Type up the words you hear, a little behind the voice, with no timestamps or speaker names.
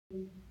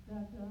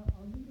that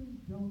our leaders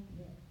don't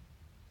care.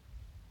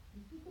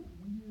 It's just a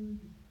weird.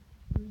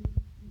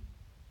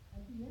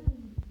 At the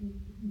end,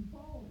 if you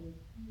follow this,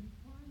 he is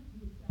trying to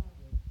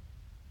establish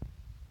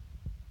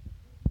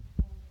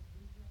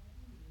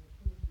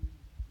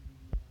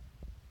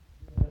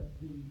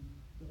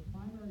the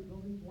primary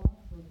building block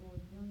for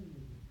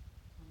authoritarianism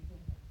on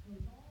campus. So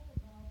it's all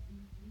about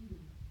these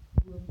leaders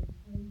who have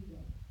betrayed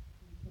us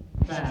in some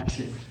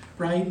fashion,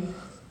 right?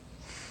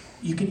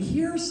 You can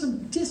hear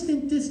some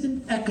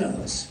distant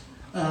echoes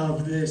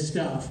of this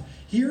stuff.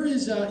 Here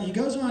is, he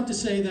goes on to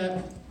say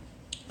that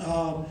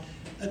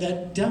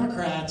that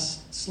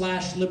Democrats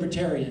 /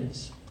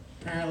 libertarians,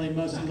 apparently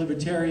most of the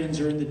libertarians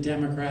are in the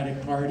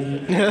Democratic Party.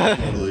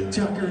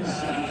 Tucker's,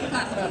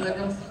 classical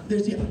liberals.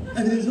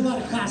 There's a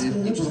lot of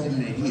classical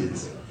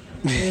liberals.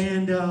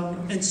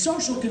 And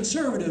social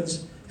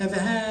conservatives have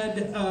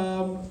had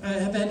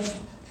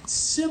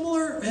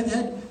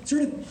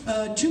sort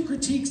of two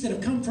critiques that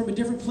have come from a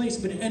different place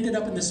but ended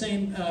up in the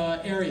same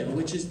area,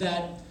 which is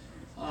that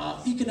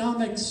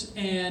economics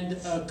and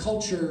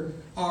culture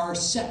are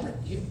separate.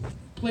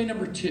 Play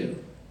number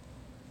 2.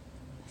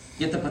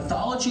 Yet the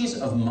pathologies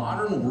of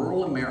modern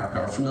rural America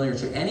are familiar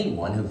to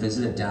anyone who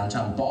visited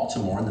downtown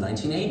Baltimore in the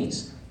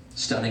 1980s.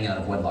 Stunning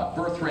out-of-wedlock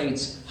birth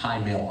rates, high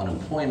male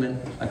unemployment,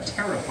 a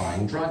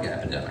terrifying drug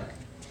epidemic.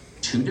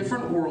 Two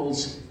different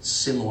worlds,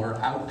 similar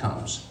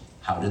outcomes.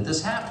 How did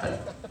this happen?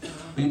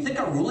 Well, you'd think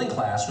our ruling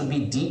class would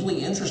be deeply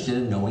interested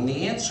in knowing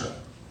the answer,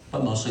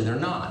 but mostly they're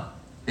not.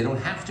 They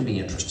don't have to be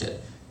interested.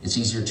 It's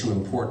easier to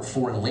import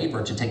foreign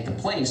labor to take the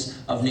place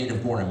of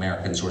native-born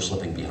Americans who are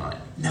slipping behind.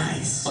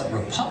 Nice. But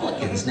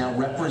Republicans now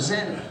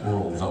represent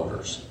rural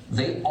voters.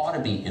 They ought to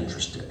be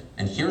interested.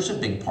 And here's a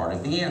big part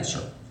of the answer.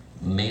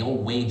 Male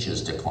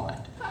wages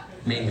declined.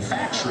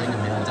 Manufacturing, a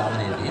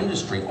male-dominated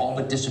industry, all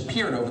but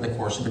disappeared over the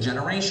course of a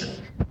generation.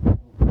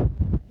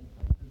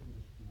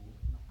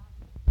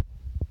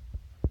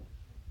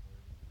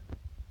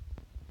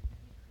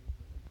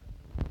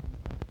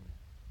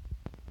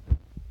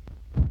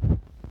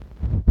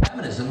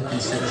 Feminism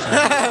considers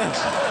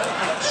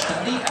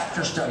study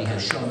after study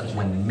has shown that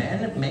when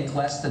men make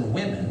less than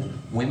women,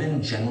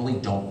 women generally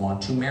don't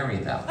want to marry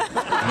them.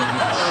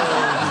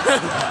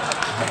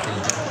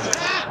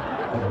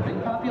 With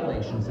big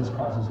populations, this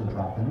causes a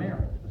drop in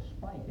marriage, a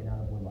spike in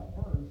out-of-wedlock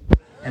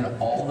births, and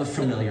all the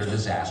familiar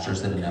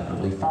disasters that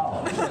inevitably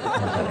follow.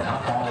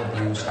 Alcohol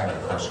abuse, higher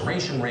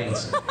incarceration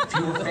rates,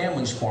 fewer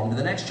families formed in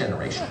the next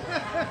generation.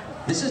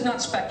 This is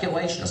not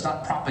speculation, it's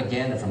not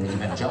propaganda from the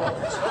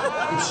evangelicals.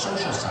 It's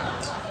social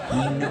science.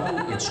 We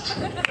know it's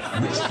true.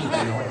 Rich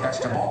people know it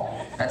best of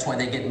all. That's why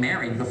they get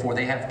married before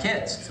they have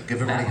kids. So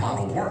give everybody that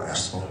model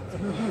works.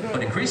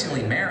 But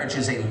increasingly, marriage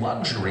is a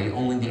luxury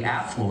only the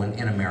affluent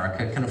in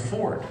America can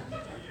afford.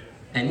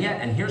 And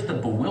yet, and here's the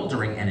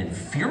bewildering and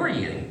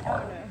infuriating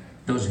part,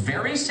 those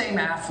very same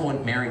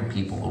affluent married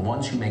people, the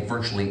ones who make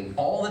virtually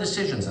all the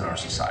decisions in our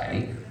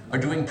society, are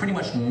doing pretty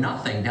much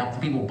nothing to help the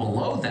people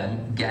below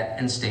them get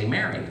and stay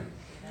married.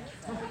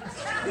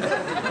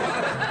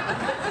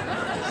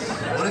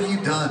 What have you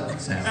done,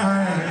 Sam?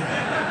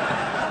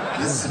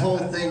 This whole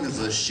thing is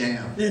a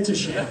sham. It's a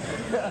sham.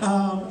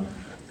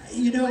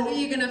 When are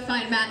you going to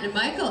find Matt and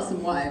Michael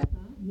some wives?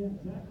 Yeah,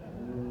 exactly.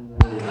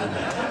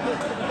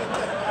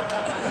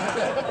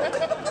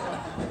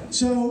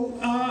 So,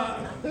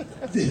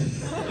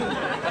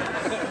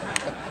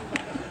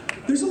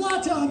 there's a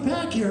lot to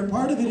unpack here.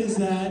 Part of it is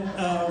that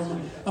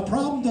a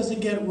problem doesn't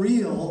get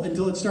real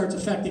until it starts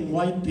affecting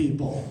white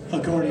people,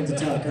 according to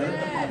Tucker.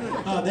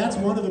 That's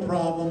one of the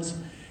problems.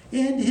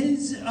 And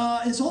his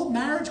whole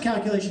marriage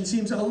calculation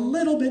seems a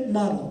little bit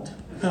muddled.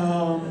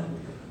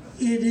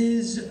 It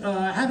is,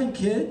 having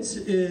kids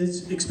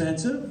is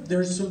expensive.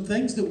 There's some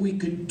things that we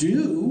could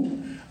do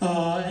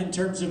in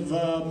terms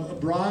of,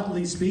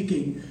 broadly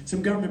speaking,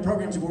 some government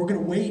programs, but we're going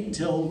to wait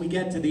until we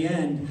get to the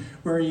end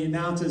where he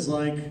announces,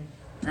 like,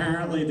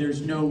 apparently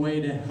there's no way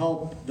to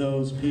help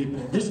those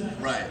people.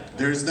 Right.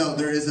 There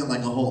isn't like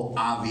a whole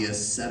obvious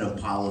set of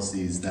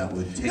policies that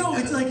would take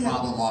the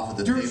problem off of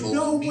the there's table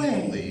no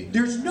immediately. Way.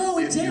 There's no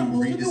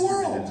example in the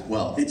world.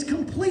 Well, it's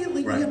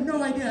completely, right. We have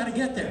no idea how to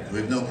get there. We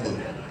have no clue.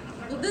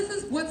 Well, this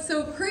is what's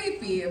so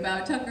creepy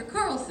about Tucker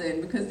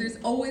Carlson, because there's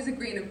always a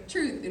grain of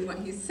truth in what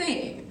he's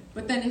saying.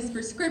 But then his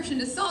prescription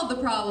to solve the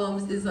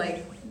problems is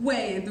like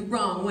way the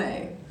wrong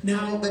way.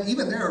 Now, but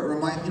even there,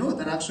 you know what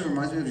that actually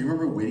reminds me of? Do you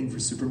remember Waiting for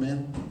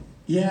Superman?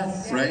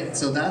 Yes. Right?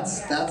 So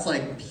that's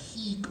like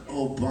peak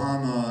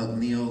Obama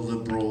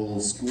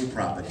neoliberal school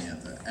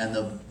propaganda. And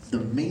the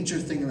major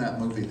thing in that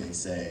movie they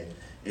say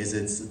is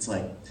it's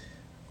like,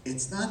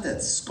 it's not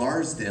that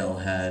Scarsdale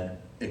had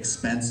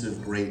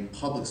expensive, great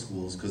public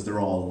schools because they're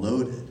all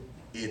loaded.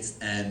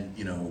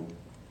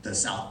 The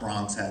South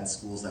Bronx had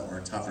schools that were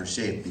in tougher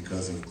shape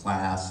because of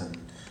class and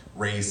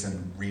race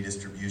and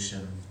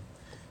redistribution.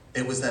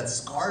 It was that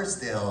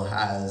Scarsdale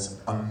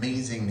has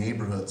amazing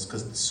neighborhoods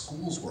because the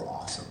schools were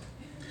awesome.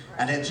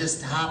 And it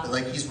just happened,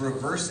 like he's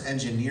reverse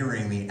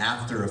engineering the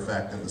after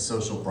effect of the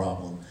social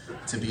problem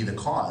to be the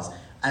cause.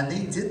 And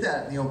they did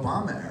that in the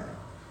Obama era.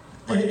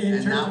 In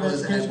And terms that of was,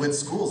 education. and with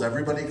schools,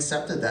 everybody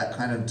accepted that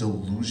kind of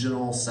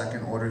delusional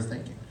second order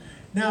thinking.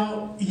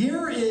 Now,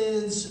 here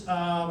is,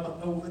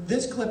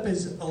 this clip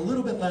is a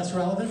little bit less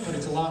relevant, but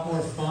it's a lot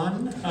more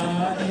fun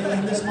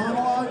in this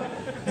monologue.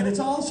 And it's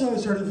also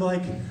sort of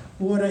like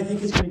what I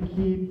think is going to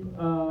keep,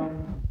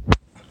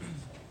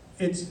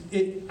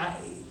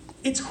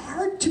 it's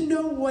hard to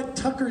know what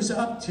Tucker's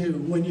up to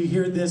when you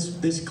hear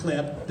this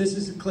clip. This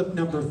is clip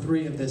number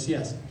 3 of this,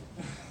 yes.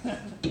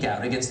 Speak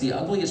out against the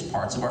ugliest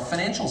parts of our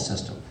financial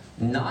system.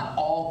 Not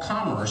all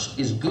commerce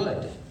is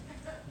good.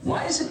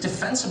 Why is it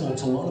defensible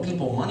to loan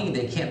people money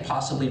they can't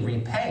possibly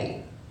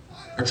repay?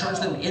 Or charge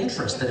them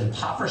interest that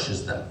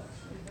impoverishes them?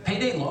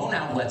 Payday loan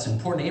outlets in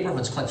poor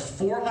neighborhoods collect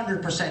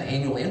 400%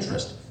 annual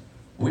interest.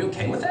 Are we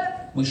okay with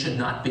that? We should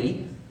not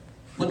be.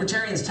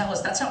 Libertarians tell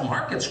us that's how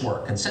markets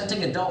work,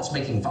 consenting adults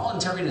making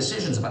voluntary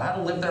decisions about how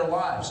to live their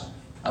lives.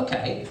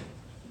 Okay,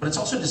 but it's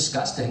also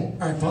disgusting.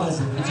 All right, pause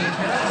it. If you care.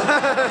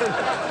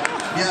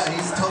 Yeah,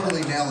 he's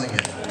totally nailing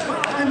it.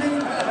 I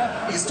mean,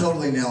 He's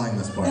totally nailing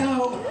this part.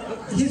 now,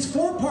 his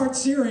 4-part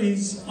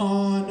series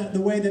on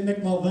the way that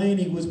Mick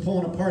Mulvaney was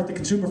pulling apart the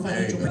Consumer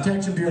Financial There you go.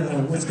 Protection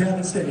Bureau was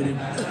devastating.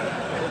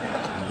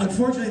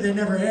 Unfortunately, they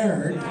never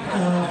aired.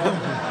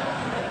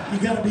 You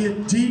got to be a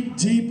deep,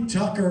 deep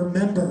Tucker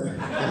member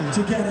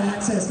to get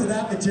access to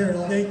that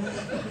material. They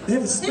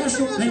have a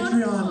special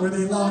Patreon where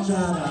they log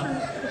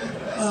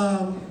that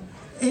up.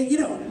 And, you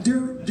know,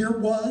 there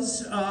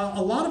was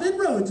a lot of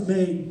inroads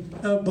made,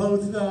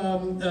 both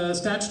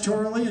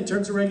statutorily in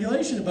terms of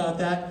regulation about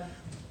that.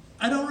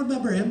 I don't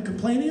remember him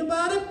complaining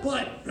about it,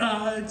 but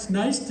it's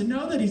nice to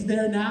know that he's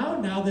there now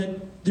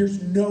that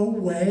there's no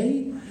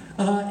way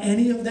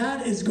any of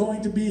that is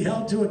going to be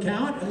held to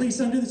account, at least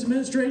under this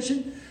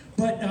administration.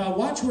 But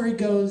watch where he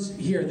goes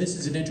here. This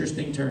is an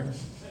interesting turn.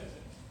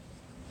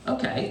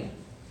 Okay,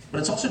 but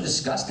it's also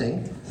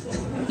disgusting.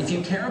 If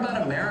you care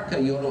about America,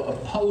 you ought to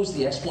oppose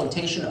the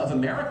exploitation of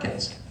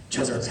Americans,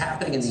 whether it's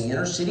happening in the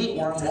inner city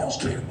or on Wall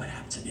Street. What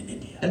happens in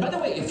India? And by the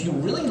way, if you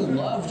really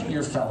loved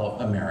your fellow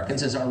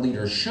Americans, as our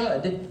leaders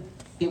should,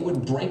 it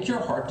would break your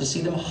heart to see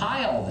them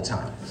high all the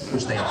time,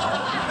 which they are.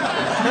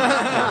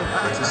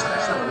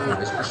 Especially our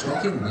boys are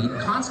smoking weed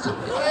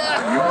constantly.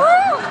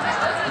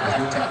 Because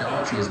new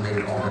technology has made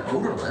it all but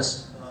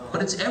odorless,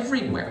 but it's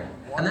everywhere.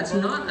 And that's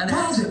not an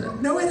Pause it.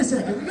 accident. No, wait a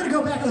second. We're going to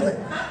go back a little bit.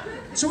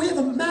 So we have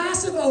a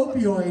massive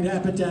opioid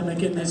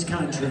epidemic in this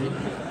country.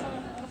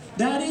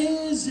 That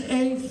is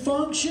a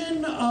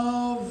function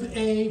of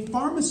a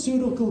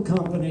pharmaceutical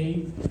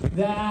company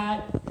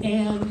that,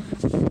 and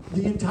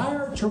the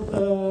entire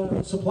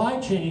supply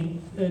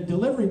chain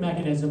delivery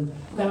mechanism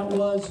that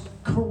was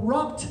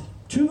corrupt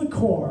to the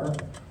core,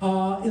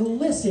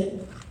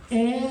 illicit,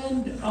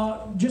 and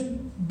just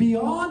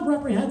beyond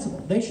reprehensible.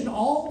 They should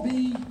all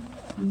be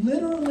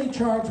literally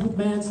charged with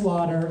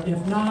manslaughter,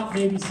 if not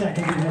maybe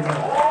second degree.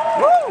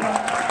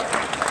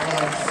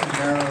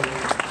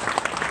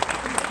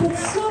 But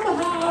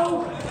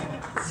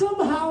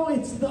somehow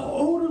it's the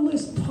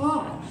odorless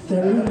pot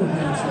that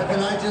implements it. Can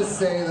I just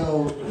say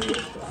though,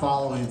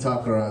 following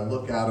Tucker, I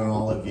look out on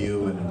all of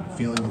you and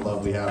feeling the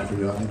love we have for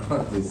you, I'm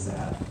incredibly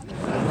sad.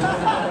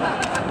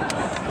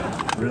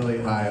 Really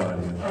high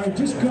on you. All right,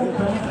 just go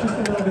back just a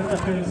little bit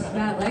because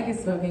Matt Leck is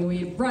smoking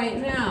weed right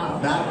now.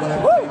 That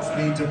one makes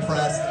me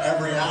depressed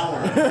every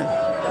hour.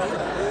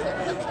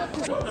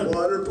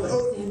 Water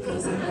boat.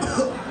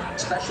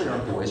 Especially our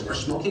boys are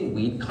smoking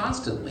weed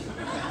constantly.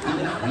 You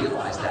may not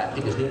realize that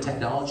because new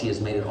technology has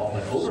made it all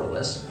but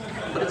odorless,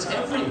 but it's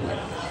everywhere.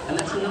 And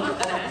that's not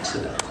an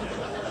accident.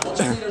 Once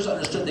leaders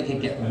understood they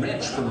could get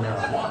rich from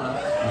marijuana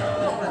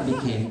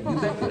became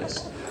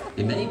ubiquitous.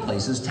 In many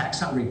places,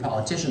 tax-hungry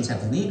politicians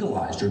have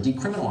legalized or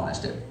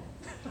decriminalized it.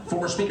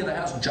 Former Speaker of the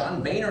House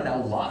John Boehner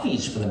now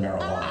lobbies for the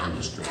marijuana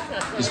industry.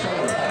 His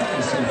fellow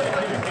Republicans seem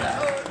fine with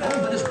that. Oh,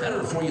 but it's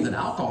better for you than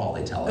alcohol,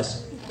 they tell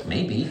us.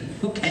 Maybe.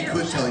 Who He cares?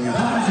 could tell you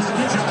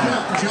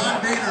that.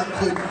 John Boehner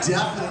could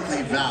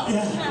definitely vouch.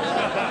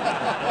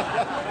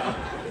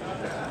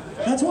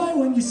 that's why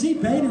when you see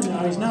Boehner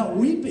now, he's not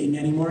weeping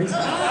anymore. He's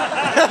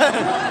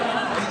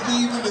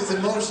Even his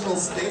emotional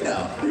state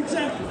out.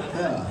 exactly.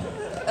 Yeah.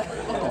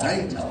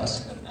 They tell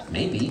us.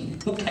 Maybe.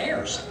 Who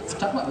cares?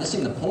 Talk about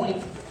missing the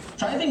point.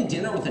 Try having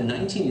dinner with a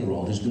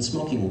 19-year-old who's been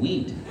smoking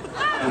weed.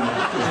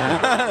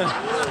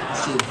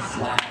 Passive,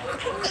 flat,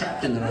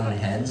 trapped in their own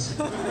heads.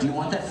 Do you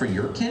want that for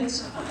your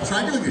kids?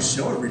 Try doing a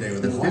show every day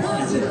with a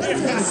 50-year-old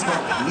who's gonna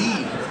smoke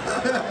weed.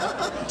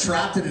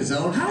 Trapped in his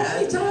own How many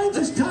head. times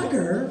is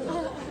Tucker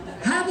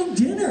having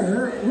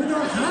dinner with a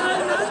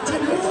high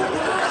 19-year-old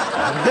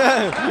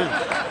guy?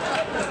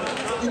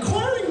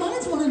 Inquiring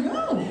minds want to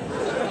know.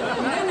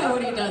 I know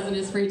what he does in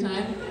his free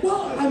time.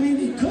 Well, I mean,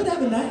 he could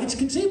have it's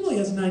conceivably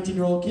as a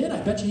 19-year-old kid. I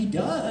bet you he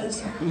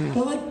does.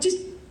 But like, just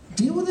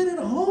deal with it at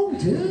home,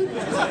 dude.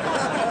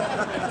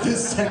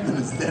 This segment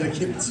is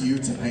dedicated to you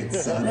tonight,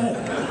 son.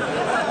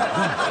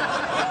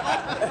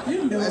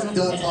 You know I'm what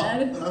done,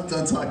 Dad? I'm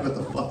done talking about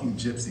the fucking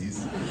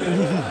gypsies.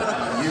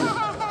 You.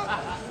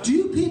 Do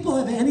you people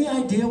have any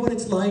idea what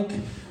it's like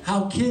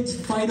how kids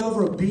fight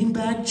over a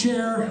beanbag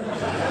chair.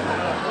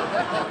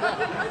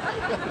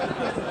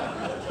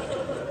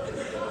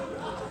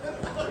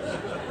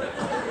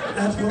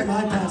 That's what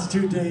my past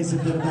 2 days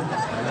have been about.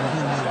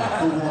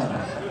 Who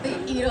won? They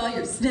eat all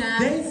your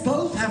snacks. They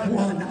both have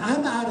won.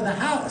 I'm out of the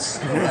house.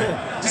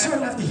 Just sort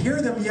of have to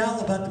hear them yell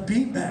about the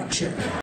beanbag chair.